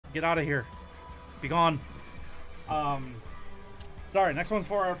Get out of here. Be gone. Sorry, next one's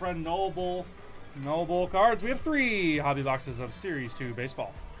for our friend NoBull. NoBull cards. We have 3 hobby boxes of Series 2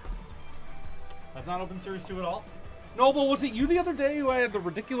 baseball. I've not opened Series 2 at all. NoBull, was it you the other day who I had the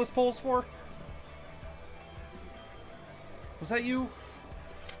ridiculous polls for? Was that you?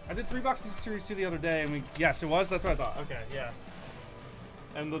 I did 3 boxes of Series 2 the other day, and yes, it was? That's what I thought. Okay, yeah.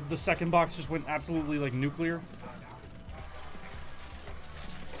 And the second box just went absolutely, like, nuclear.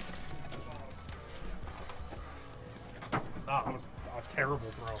 Ah, that was a terrible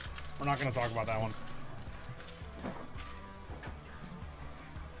throw. We're not going to talk about that one.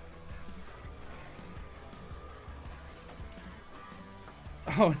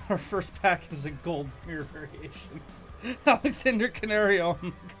 Oh, our first pack is a gold mirror variation. Alexander Canario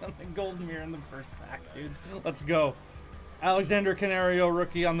on the gold mirror in the first pack, dude. Let's go. Alexander Canario,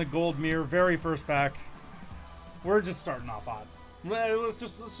 rookie on the gold mirror, very first pack. We're just starting off hot. Let's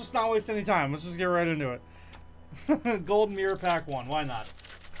just not waste any time. Let's just get right into it. Gold mirror pack 1. Why not?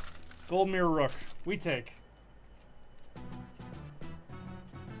 Gold mirror rook. We take.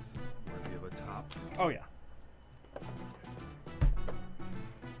 This is worthy of a top. Oh yeah.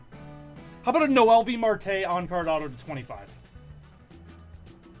 How about a Noel V. Marte on-card auto to 25?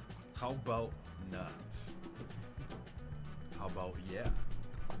 How about not? How about yeah?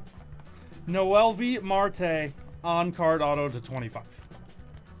 Noel V. Marte on-card auto to 25.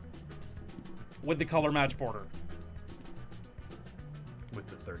 With the color match border. With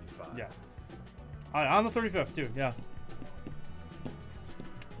the 35. Yeah. On the 35th, too, yeah.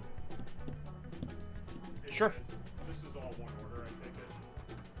 Sure. This is all one order, I take it.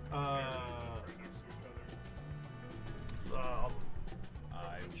 Right next to each other.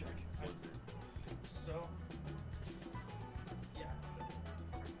 I check. Was it? So, yeah.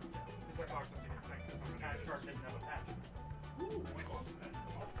 Because that box doesn't even think because the patch card didn't have a patch. Ooh,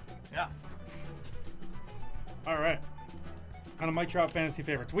 Yeah. All right. On a Mike Trout fantasy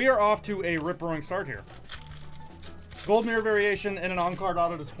favorites, we are off to a rip-roaring start here. Gold mirror variation and an on-card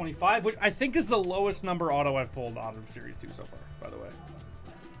auto to 25, which I think is the lowest number auto I've pulled out of Series 2 so far, by the way.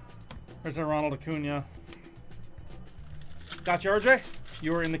 There's a Ronald Acuna. Gotcha, RJ.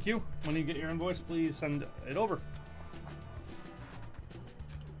 You are in the queue. When you get your invoice, please send it over.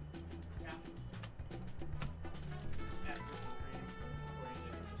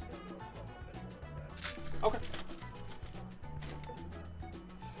 Okay.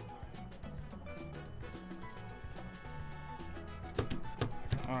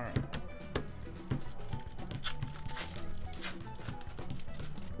 All right.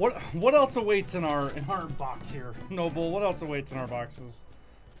 What else awaits in our box here, NoBull? What else awaits in our boxes?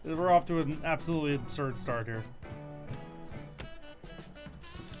 We're off to an absolutely absurd start here.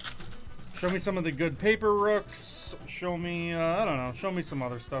 Show me some of the good paper rooks. Show me, I don't know. Show me some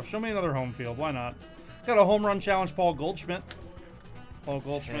other stuff. Show me another home field. Why not? Got a home run challenge, Paul Goldschmidt. Paul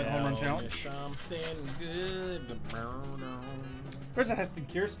Goldschmidt home run challenge. Something good. There's a Heston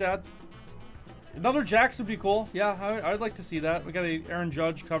Kierstad. Another Jax would be cool. Yeah, I'd like to see that. We got a Aaron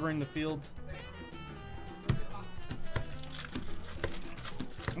Judge covering the field.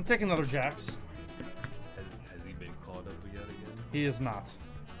 I'm taking another Jax. Has he been called up yet again? He is not.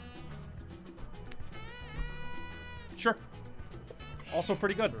 Sure. Also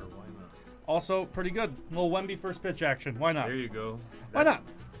pretty good. Sure, why not? Also pretty good. Little Wemby first pitch action. Why not? There you go. Why not?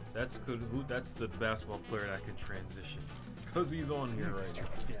 That's good. That's the basketball player that can transition. Because he's on here right now.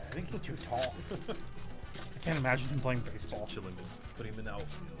 Yeah, I think he's too tall. I can't imagine him playing baseball. Just chilling. Put him in the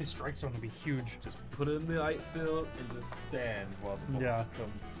outfield. His strike zone would be huge. Just put him in the outfield and just stand while the balls Yeah.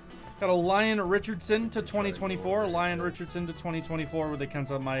 come. Got a Lion Richardson to 2024. Lion Richardson to 2024 with the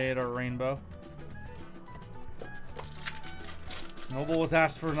Kenta Maeda rainbow. NoBull was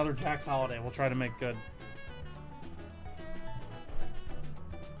asked for another Jax Holiday. We'll try to make good.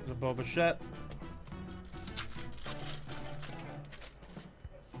 There's a Bo Bichette.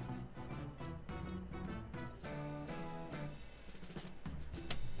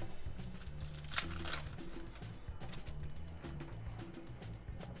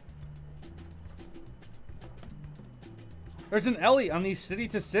 There's an Ellie on the City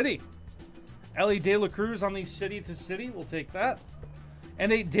to City. Ellie De La Cruz on the City to City. We'll take that.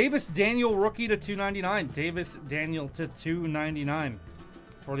 And a Davis Daniel rookie to 299. Davis Daniel to 299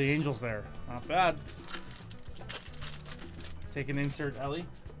 for the Angels there. Not bad. Take an insert Ellie.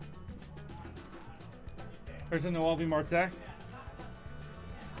 There's a Noel V. Marte.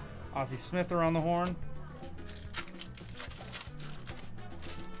 Ozzie Smith around the horn.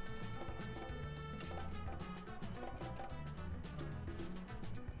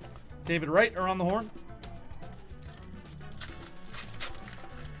 David Wright around the horn.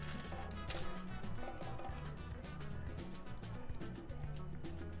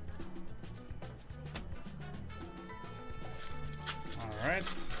 All right.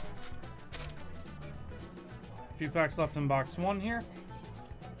 A few packs left in box 1 here.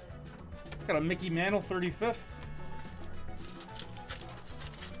 Got a Mickey Mantle 35th.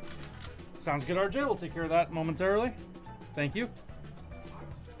 Sounds good, RJ. We'll take care of that momentarily. Thank you.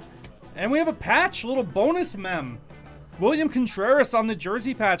 And we have a patch, a little bonus mem. William Contreras on the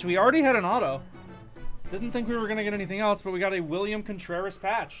jersey patch. We already had an auto. Didn't think we were going to get anything else, but we got a William Contreras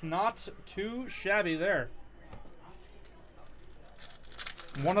patch. Not too shabby there.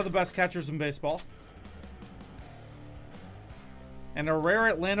 One of the best catchers in baseball. And a rare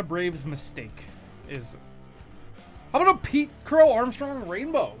Atlanta Braves mistake is... How about a Pete Crow Armstrong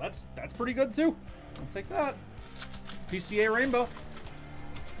Rainbow? That's pretty good too. I'll take that. PCA Rainbow.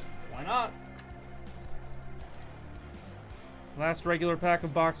 Why not? Last regular pack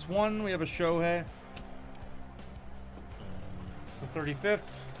of box 1. We have a Shohei. The 35th.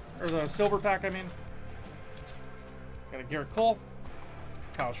 Or the silver pack, I mean. Got a Garrett Cole.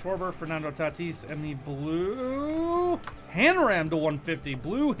 Kyle Schwarber, Fernando Tatis, and the blue Hanram to 150.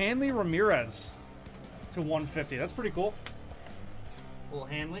 Blue Hanley Ramirez to 150. That's pretty cool. Little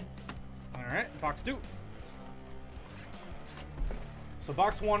Hanley. All right, box 2. So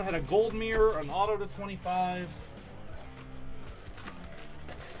box 1 had a gold mirror, an auto to 25.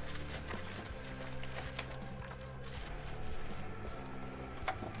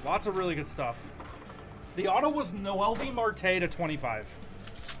 Lots of really good stuff. The auto was Noelvi Marte to 25.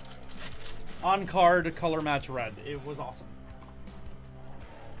 On card, color match red. It was awesome.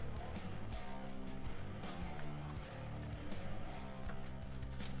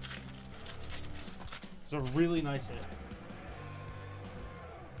 It's a really nice hit.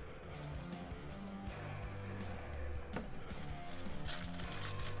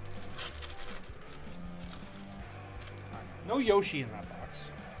 No Yoshi in that box.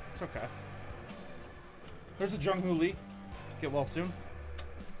 It's okay. There's a Jung-Hoo Lee. Get well soon.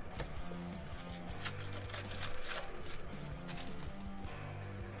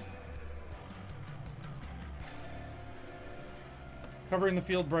 Covering the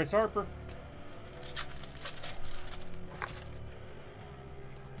field, Bryce Harper.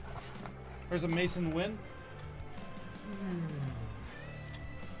 There's a Mason Wynn.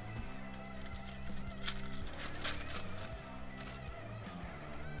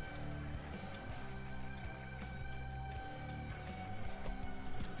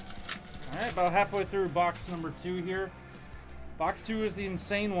 Alright, about halfway through box number 2 here. Box 2 is the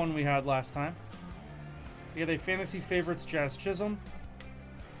insane one we had last time. We had a Fantasy Favorites Jazz Chisholm.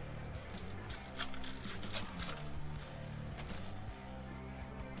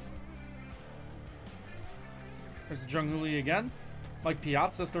 There's the Jung-Hoo Lee again. Mike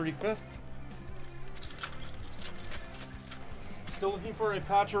Piazza, 35th. Still looking for a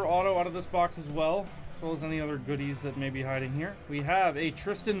patch or auto out of this box as well as any other goodies that may be hiding here. We have a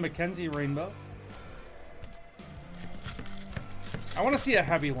Tristan McKenzie Rainbow. I want to see a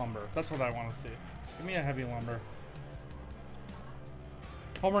heavy lumber. That's what I want to see. Give me a heavy lumber.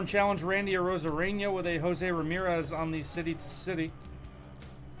 Home Run Challenge Randy Arozarena with a Jose Ramirez on the City to City.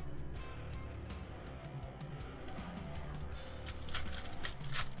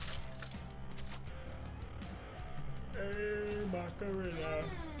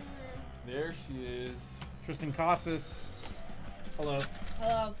 There she is. Tristan Casas. Hello.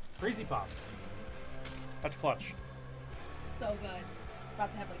 Hello. Crazy Pop. That's clutch. So good.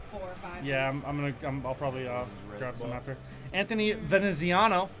 About to have like 4 or 5. Yeah, I'll probably grab some after. Anthony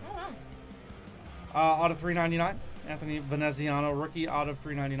Veneziano. Oh, wow. Out of 399. Anthony Veneziano, rookie out of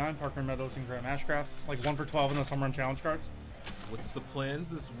 399. Parker Meadows and Graham Ashcraft. Like 1 for 12 in those Home Run Challenge cards. What's the plans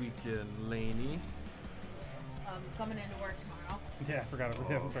this weekend, Laney? Coming into work tomorrow. Yeah, I forgot it.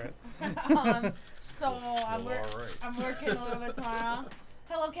 Yeah, that's right. So I'm working a little bit tomorrow.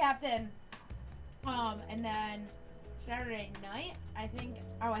 Hello, Captain. And then Saturday night, I think.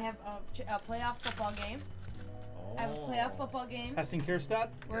 Oh, I have a playoff football game. Oh. I have a playoff football game. Heston Kierstad.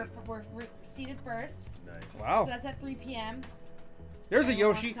 We're seated first. Nice. Wow. So that's at 3 p.m. There's a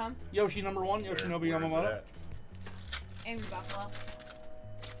Anyone Yoshi. wants Yoshi number 1. Yoshinobu Yamamoto. Angry Buffalo.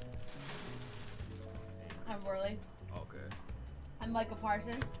 I'm Worley. Okay. I'm Micah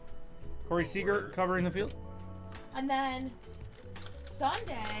Parsons. Corey Seager covering the field. And then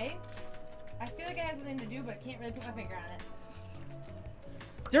Sunday, I feel like I have something to do, but I can't really put my finger on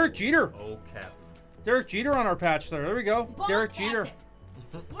it. Derek Jeter. Oh, Captain. Derek Jeter on our patch there. There we go. Ball Derek captain. Jeter.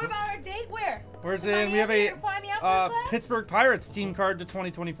 What about our date? Where? Where's Am I in? We have here a to fly me out first class? Pittsburgh Pirates team card to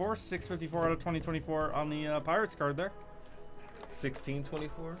 2024. 654 out of 2024 on the Pirates card there.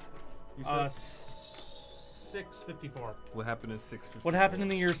 1624? You said? 654. What happened in 654? What happened in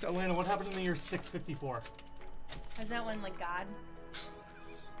the year, Atlanta? What happened in the year 654? Is that when, like, God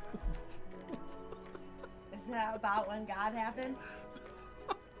Isn't that about when God happened?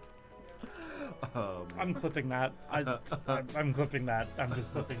 I'm clipping that. I'm clipping that. I'm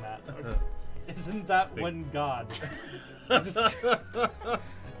just clipping that. Isn't that when God? Isn't that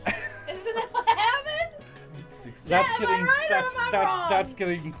what happened? That's am I getting right or am I wrong? that's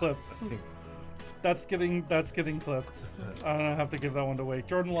getting clipped. That's getting clipped. I don't have to give that one to Wake.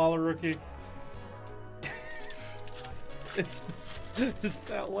 Jordan Lawler rookie. Is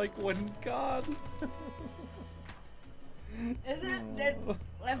that like when God? Isn't it?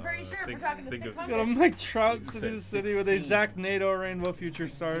 I'm pretty sure if we're talking the 600. Got a Mike Trout You City to said City with a 16. Zach Nato Rainbow Future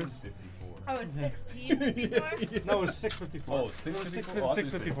Stars. 54. Oh, it was 1654? No, it was 654. Oh, 654.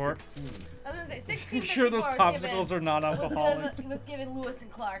 654. I was going to say You sure those 1654 popsicles are not alcoholic? was giving Lewis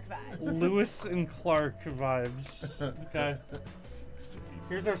and Clark vibes. Lewis and Clark vibes. Okay.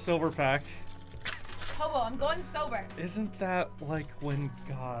 Here's our silver pack. Hobo, I'm going sober. Isn't that like when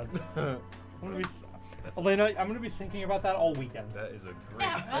God? Elena, I'm gonna be thinking about that all weekend. That is a great.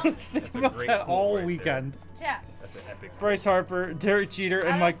 Yeah, well, Think That's a about great that quote all right weekend. chat. That's an epic. Bryce Harper, Derek Jeter, and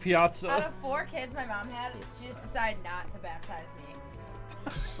Out of- Mike Out Piazza. of 4 kids my mom had, she just decided not to baptize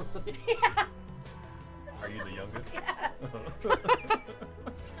me. Yeah. Are you the youngest? Yeah.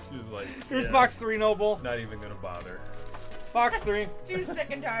 She was like, Here's yeah, box 3, Noble. Not even gonna bother. Box 3. She was sick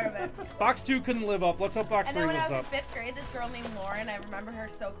and tired of it. Box 2 couldn't live up. Let's hope box And 3 then when I lives was in up. 5th grade, this girl named Lauren, I remember her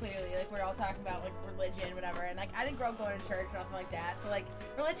so clearly. Like, we were all talking about, like, religion, whatever. And, like, I didn't grow up going to church or nothing like that. So, like,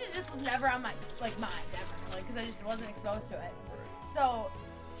 religion just was never on my, like, mind, ever. Like, because I just wasn't exposed to it. So,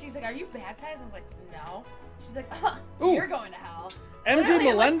 she's like, are you baptized? I was like, no. She's like, Ooh. you're going to hell. MJ Literally,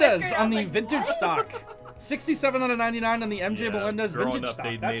 in, like, fifth Melendez grade, I on was the like, vintage what? stock. 67 out of 99 on the MJ Yeah, Melendez growing vintage up, stock.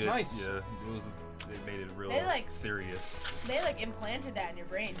 they That's made nice. It, yeah, it was. They made it real They, like- serious. They, like, implanted that in your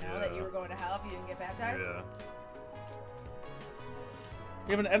brain, no? That Yeah. you were going to hell if you didn't get baptized. Yeah.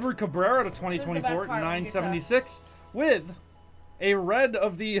 We have an Edward Cabrera to This is 2024 the best part when you 976 with a red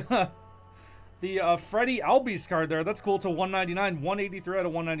of the Freddie Albies card there. That's cool to 199, 183 out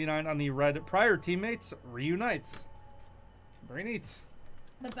of 199 on the red. Prior teammates reunite. Very neat.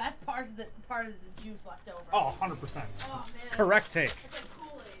 The best part is the juice left over. Oh, 100%. Oh, man. Correct take. It's like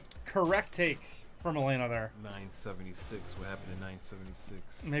Kool-Aid. Correct take from Elena there. 976. What happened in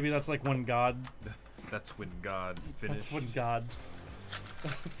 976? Maybe that's like when God. That's when God finished. That's when God.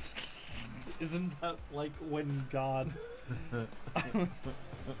 Isn't that like when God?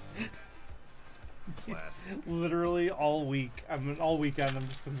 Classic. Literally all week. All weekend. I'm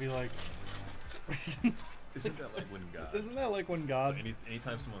just gonna be like. Isn't that like when God? Isn't that like when God? So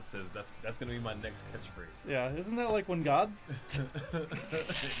anytime someone says that's gonna be my next catchphrase. Yeah, isn't that like when God?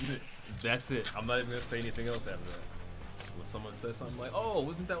 That's it. I'm not even gonna say anything else after that. When someone says something like, "Oh,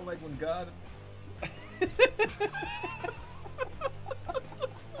 wasn't that like when God?"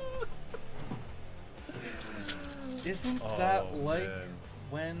 Isn't Oh, that like man.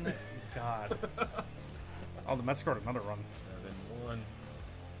 when God? Oh, the Mets scored another run. 7-1.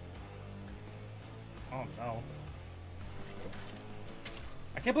 Oh no.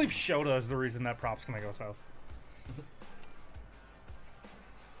 I can't believe Shota is the reason that prop's gonna go south.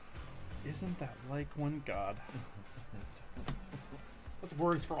 Isn't that like when God? That's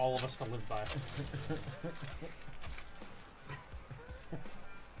words for all of us to live by.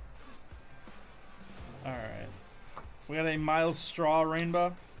 Alright. We got a Miles Straw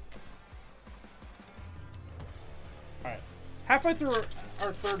rainbow. Alright. Halfway through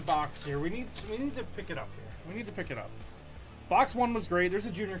our third box here, we need to pick it up here. We need to pick it up. Box 1 was great. There's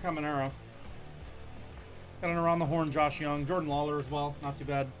a Junior Caminero. Got an around the horn Josh Young. Jordan Lawler as well. Not too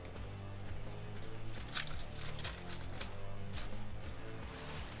bad.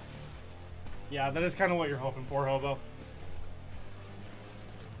 Yeah, that is kind of what you're hoping for, Hobo.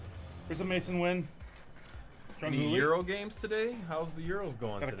 There's a Mason win. John Any Hooley. Euro games today? How's the Euros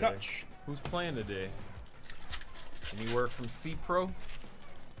going Got a today? catch. Who's playing today? Any word from C Pro?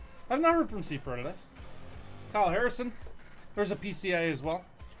 I've not heard from C Pro today. Kyle Harrison. There's a PCA as well.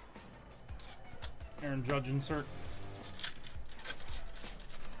 Aaron Judge insert.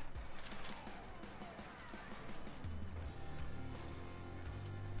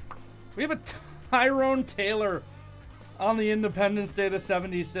 We have a Tyrone Taylor on the Independence Day to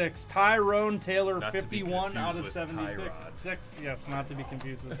 76. Tyrone Taylor, Not to be 51 out of confused with 76. Tyrod. Six. Yes, not to be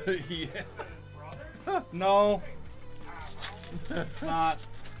confused with. Yeah. No. It's not.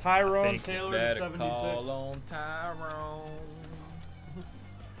 Tyrone Think you Taylor to better 76. call on Tyrone.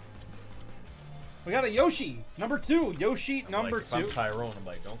 We got a Yoshi, number 2. Yoshi, number Like, if I'm 2. Tyrone, I'm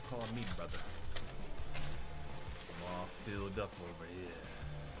like, don't call me brother. I'm all filled up over here.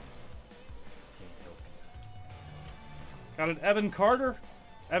 Can't help you. Got an Evan Carter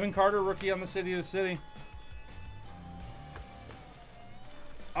Evan Carter, rookie on the City to City.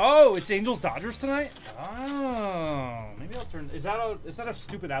 Oh, it's Angels Dodgers tonight. Oh, maybe I'll turn. Is that a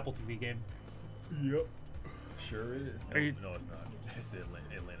stupid Apple TV game? Yep. Sure is. Are you? No, it's not. It's the Atlanta,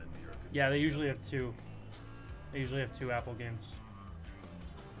 New York. Yeah, they usually have two. They usually have two Apple games.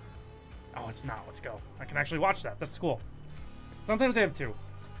 Oh, it's not. Let's go. I can actually watch that. That's cool. Sometimes they have two.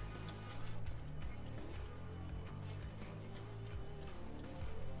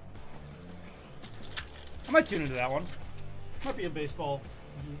 I might tune into that one. Might be a baseball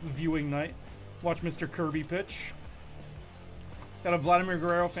viewing night. Watch Mr. Kirby pitch. Got a Vladimir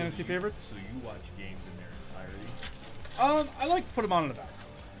Guerrero fantasy favorites. So you watch games in their entirety? I like to put them on in the back.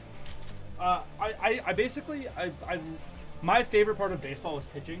 I basically my favorite part of baseball is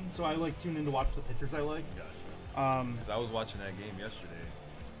pitching, so I like tune in to watch the pitchers I like. Gotcha. Because I was watching that game yesterday,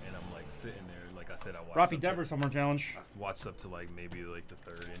 and I'm like sitting there, like I said, I watched. Rafi Devers Summer Challenge. I watched up to like maybe like the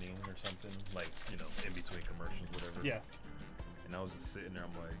 3rd inning or something, like in between commercials, whatever. Yeah. And I was just sitting there.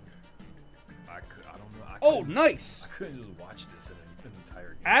 I'm like, I don't know. Oh, nice. I couldn't just watch this in an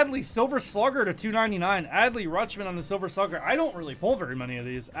entire game. Adley Silver Slugger to 299. Adley Rutschman on the Silver Slugger. I don't really pull very many of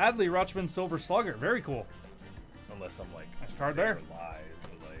these. Adley Rutschman Silver Slugger. Very cool. Unless I'm like nice card there. Live,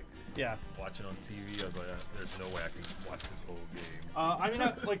 but like yeah, watching on TV, I was like, there's no way I can watch this whole game. I mean,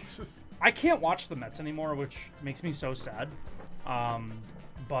 I can't watch the Mets anymore, which makes me so sad.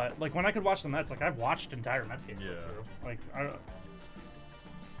 But like when I could watch the Mets, like I've watched entire Mets games. Yeah. Like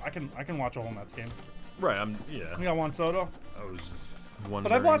I can watch a whole Mets game. Right. We got Juan Soto. I was just wondering.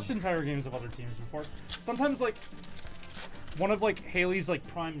 But I've watched entire games of other teams before. Sometimes like one of like Haley's like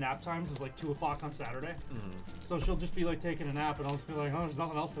prime nap times is like 2 o'clock on Saturday. So she'll just be like taking a nap, and I'll just be like, oh, there's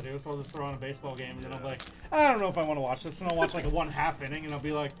nothing else to do, so I'll just throw on a baseball game, and then I'm like, I don't know if I want to watch this, and I'll watch like a 1/2 inning, and I'll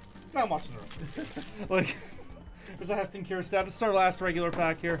be like, no, I'm watching the rest of it. Like, there's a Heston Kjerstad. This is our last regular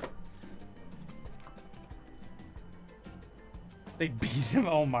pack here. They beat him.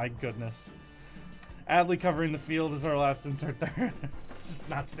 Oh my goodness. Adley covering the field is our last insert there. It's just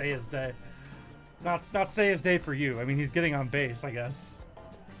not say his day. Not say his day for you. I mean, he's getting on base, I guess.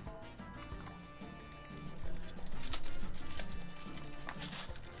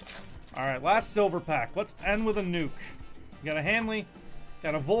 All right, last silver pack. Let's end with a nuke. We got a Hanley,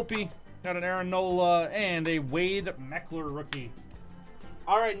 got a Volpe, got an Aaron Nola, and a Wade Meckler rookie.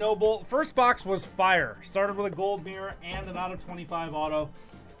 All right, NoBull. First box was fire. Started with a gold mirror and an out of 25 auto.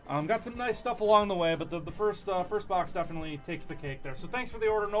 Got some nice stuff along the way, but the first box definitely takes the cake there. So thanks for the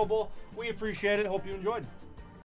order, NoBull. We appreciate it. Hope you enjoyed.